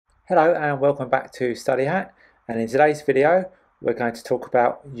Hello and welcome back to Study Hat, and in today's video we're going to talk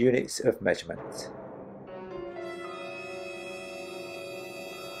about units of measurement.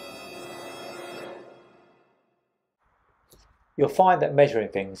 You'll find that measuring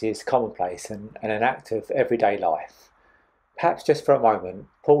things is commonplace and an act of everyday life. Perhaps just for a moment,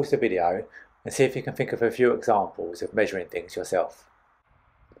 pause the video and see if you can think of a few examples of measuring things yourself.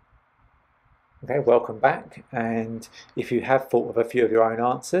 Okay, welcome back, and if you have thought of a few of your own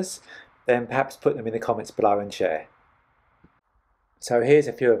answers, then perhaps put them in the comments below and share. So here's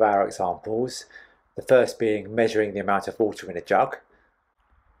a few of our examples, the first being measuring the amount of water in a jug.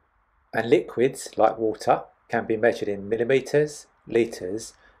 And liquids, like water, can be measured in millimetres,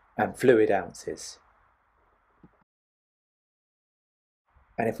 litres and fluid ounces.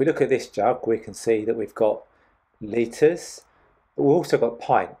 And if we look at this jug, we can see that we've got litres, but we've also got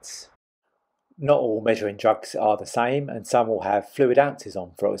pints. Not all measuring jugs are the same, and some will have fluid ounces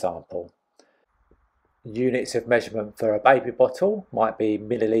on, for example. Units of measurement for a baby bottle might be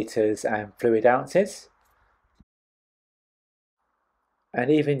millilitres and fluid ounces.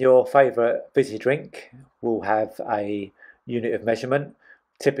 And even your favourite fizzy drink will have a unit of measurement.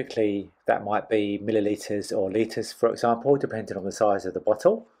 Typically that might be millilitres or litres, for example, depending on the size of the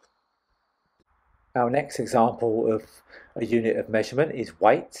bottle. Our next example of a unit of measurement is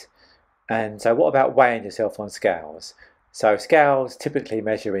weight. And so what about weighing yourself on scales? So scales typically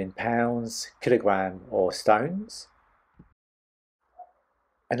measure in pounds, kilogram or stones.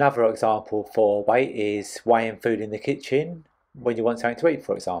 Another example for weight is weighing food in the kitchen when you want something to eat,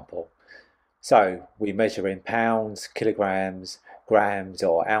 for example. So we measure in pounds, kilograms, grams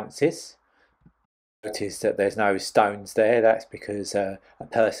or ounces. Notice that there's no stones there. That's because a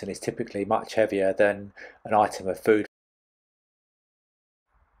person is typically much heavier than an item of food.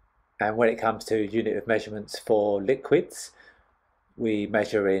 And when it comes to unit of measurements for liquids, we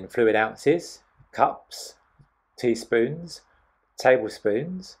measure in fluid ounces, cups, teaspoons,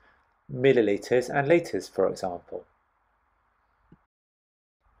 tablespoons, millilitres and litres, for example.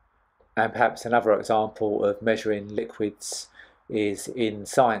 And perhaps another example of measuring liquids is in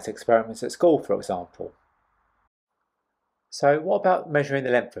science experiments at school, for example. So what about measuring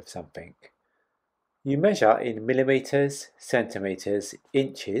the length of something? You measure in millimetres, centimetres,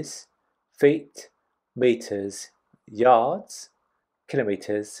 inches, feet, metres, yards,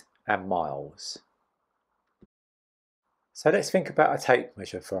 kilometres and miles. So let's think about a tape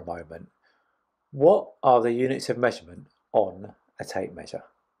measure for a moment. What are the units of measurement on a tape measure?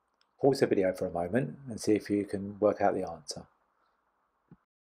 Pause the video for a moment and see if you can work out the answer.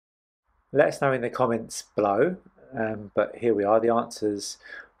 Let us know in the comments below, but here we are. The answers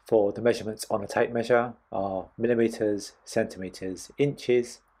for the measurements on a tape measure are millimetres, centimetres,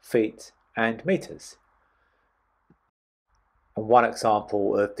 inches, feet and metres. And one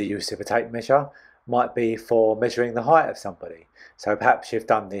example of the use of a tape measure might be for measuring the height of somebody. So perhaps you've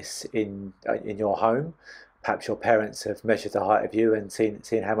done this in your home. Perhaps your parents have measured the height of you and seen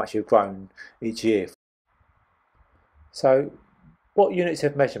how much you've grown each year. So what units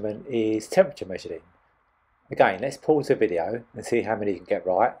of measurement is temperature measured in? Again, let's pause the video and see how many you can get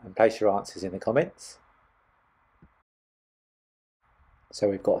right and place your answers in the comments. So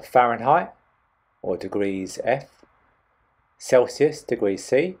we've got Fahrenheit, or degrees F, Celsius, degrees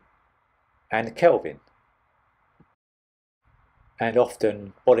C, and Kelvin. And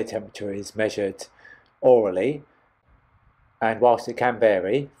often body temperature is measured orally, and whilst it can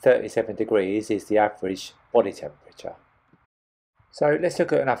vary, 37 degrees is the average body temperature. So let's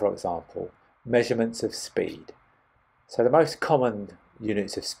look at another example, measurements of speed. So the most common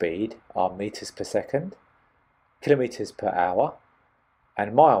units of speed are metres per second, kilometres per hour,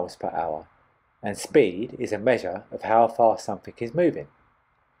 and miles per hour. And speed is a measure of how fast something is moving.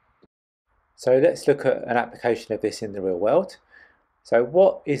 So let's look at an application of this in the real world. So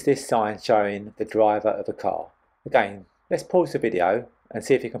what is this sign showing the driver of a car? Again, let's pause the video and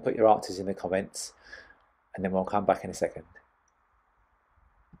see if you can put your answers in the comments, and then we'll come back in a second.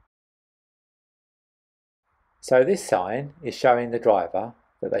 So this sign is showing the driver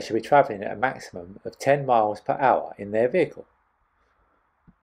that they should be travelling at a maximum of 10 miles per hour in their vehicle.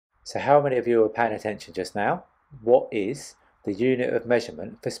 So how many of you were paying attention just now? What is the unit of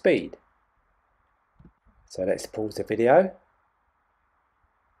measurement for speed? So let's pause the video.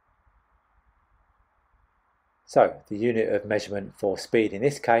 So the unit of measurement for speed in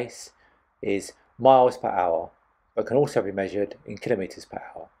this case is miles per hour, but can also be measured in kilometres per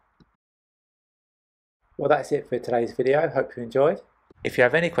hour. Well, that's it for today's video. Hope you enjoyed. If you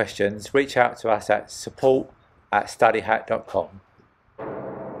have any questions, reach out to us at support@studyhat.com.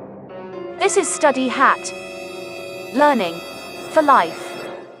 This is Study Hat. Learning for life.